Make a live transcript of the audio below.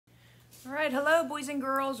All right, hello boys and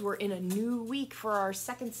girls. We're in a new week for our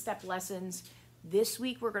second step lessons. This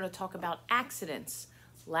week we're going to talk about accidents.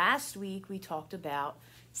 Last week we talked about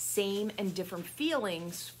same and different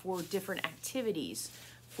feelings for different activities.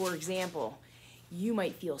 For example, you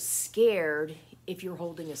might feel scared if you're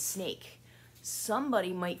holding a snake.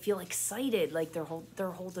 Somebody might feel excited like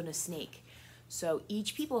they're holding a snake. So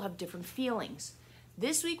each people have different feelings.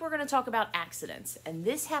 This week we're going to talk about accidents, and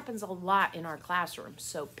this happens a lot in our classroom,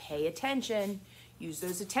 so pay attention, use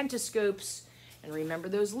those attentoscopes, and remember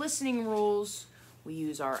those listening rules. We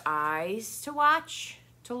use our eyes to watch,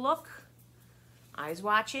 to look, eyes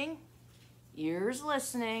watching, ears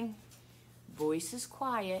listening, voices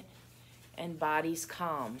quiet, and bodies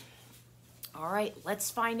calm. All right, let's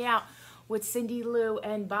find out what Cindy Lou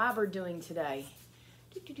and Bob are doing today.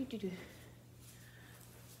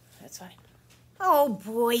 That's fine. Oh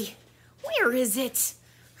boy, where is it?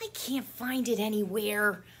 I can't find it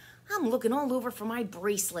anywhere. I'm looking all over for my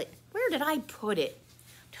bracelet. Where did I put it?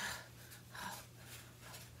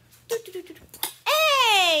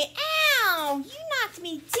 Hey, ow, you knocked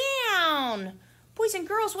me down. Boys and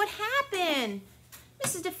girls, what happened?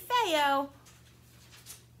 Mrs. DeFeo,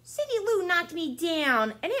 Cindy Lou knocked me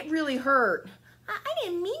down, and it really hurt. I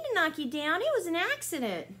didn't mean to knock you down. It was an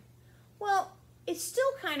accident. Well, it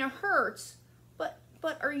still kind of hurts.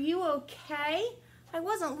 But are you okay? I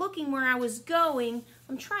wasn't looking where I was going.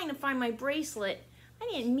 I'm trying to find my bracelet. I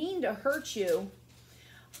didn't mean to hurt you.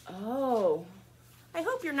 Oh, I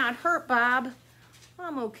hope you're not hurt, Bob.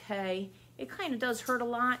 I'm okay. It kind of does hurt a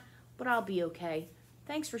lot, but I'll be okay.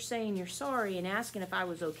 Thanks for saying you're sorry and asking if I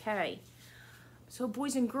was okay. So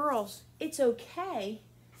boys and girls, it's okay.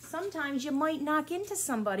 Sometimes you might knock into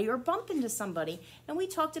somebody or bump into somebody. And we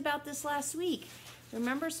talked about this last week.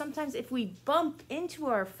 Remember, sometimes if we bump into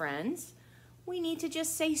our friends, we need to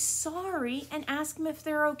just say sorry and ask them if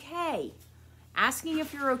they're okay. Asking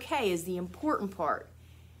if you're okay is the important part.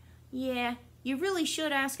 Yeah, you really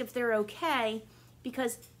should ask if they're okay,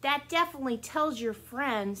 because that definitely tells your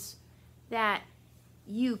friends that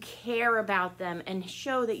you care about them and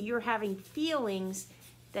show that you're having feelings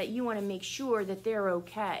that you want to make sure that they're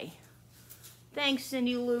okay. Thanks,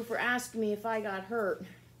 Cindy Lou, for asking me if I got hurt.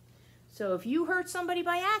 So if you hurt somebody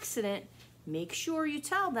by accident, make sure you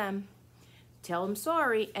tell them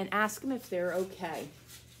sorry, and ask them if they're okay.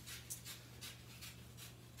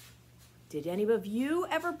 Did any of you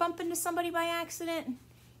ever bump into somebody by accident?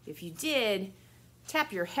 If you did,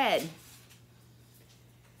 tap your head.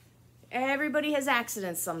 Everybody has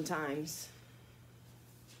accidents sometimes.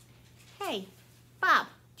 Hey, Bob,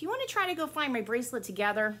 do you want to try to go find my bracelet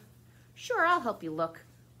together? Sure, I'll help you look.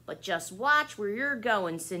 But just watch where you're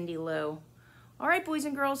going, Cindy Lou. All right, boys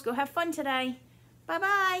and girls, go have fun today.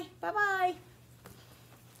 Bye-bye. Bye-bye.